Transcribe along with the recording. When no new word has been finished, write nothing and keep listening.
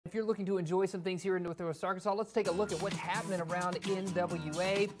If you're looking to enjoy some things here in Northwest Arkansas, let's take a look at what's happening around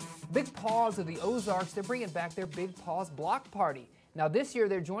NWA. Big Paws of the Ozarks, they're bringing back their Big Paws Block Party. Now this year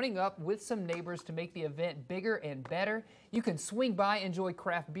they're joining up with some neighbors to make the event bigger and better. You can swing by, enjoy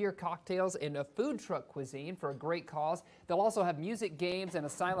craft beer, cocktails, and a food truck cuisine for a great cause. They'll also have music, games, and a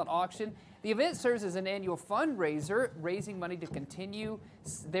silent auction. The event serves as an annual fundraiser, raising money to continue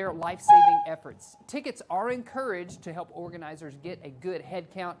their life-saving efforts. Tickets are encouraged to help organizers get a good head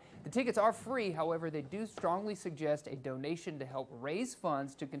count. The tickets are free, however, they do strongly suggest a donation to help raise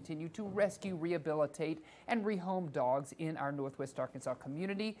funds to continue to rescue, rehabilitate, and rehome dogs in our Northwest Arkansas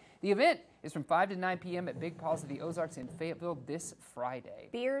community. The event is from 5 to 9 p.m. at Big Paws of the Ozarks in Fayetteville this Friday.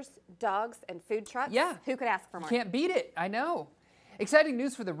 Beers, dogs, and food trucks? Yeah. Who could ask for more? Can't beat it, I know. Exciting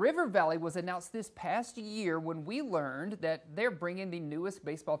news for the River Valley was announced this past year when we learned that they're bringing the newest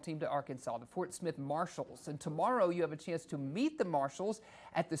baseball team to Arkansas, the Fort Smith Marshals. And tomorrow you have a chance to meet the Marshals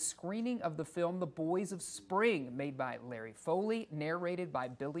at the screening of the film The Boys of Spring, made by Larry Foley, narrated by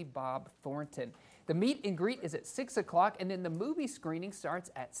Billy Bob Thornton. The meet and greet is at 6 o'clock, and then the movie screening starts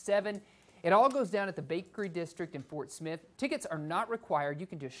at 7. It all goes down at the Bakery District in Fort Smith. Tickets are not required. You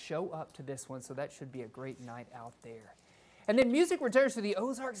can just show up to this one, so that should be a great night out there. And then music returns to the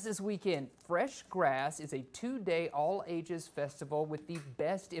Ozarks this weekend. Fresh Grass is a 2-day all-ages festival with the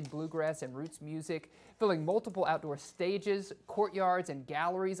best in bluegrass and roots music, filling multiple outdoor stages, courtyards, and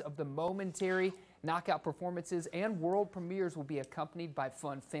galleries of the momentary. Knockout performances and world premieres will be accompanied by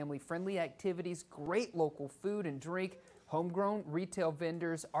fun family-friendly activities, great local food and drink, homegrown retail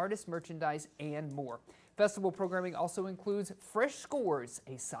vendors, artist merchandise, and more. Festival programming also includes Fresh Scores,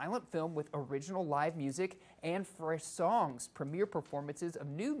 a silent film with original live music, and Fresh Songs, premiere performances of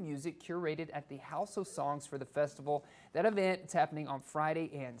new music curated at the House of Songs for the festival. That event is happening on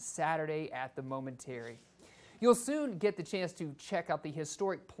Friday and Saturday at the Momentary. You'll soon get the chance to check out the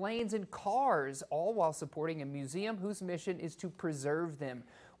historic planes and cars, all while supporting a museum whose mission is to preserve them.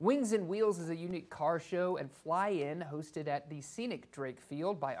 Wings and Wheels is a unique car show and fly-in hosted at the scenic Drake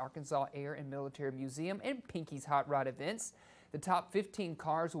Field by Arkansas Air and Military Museum and Pinky's Hot Rod Events. The top 15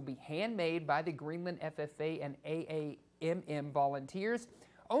 cars will be handmade by the Greenland FFA and AAMM volunteers.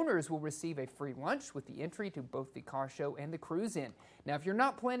 Owners will receive a free lunch with the entry to both the car show and the cruise-in. Now, if you're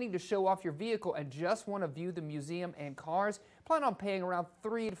not planning to show off your vehicle and just want to view the museum and cars, plan on paying around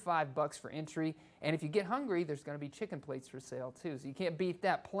 $3 to $5 for entry. And if you get hungry, there's going to be chicken plates for sale too, so you can't beat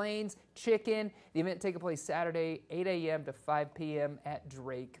that. Planes, chicken. The event taking place Saturday, 8 a.m. to 5 p.m. at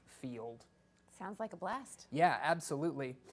Drake Field. Sounds like a blast. Yeah, absolutely.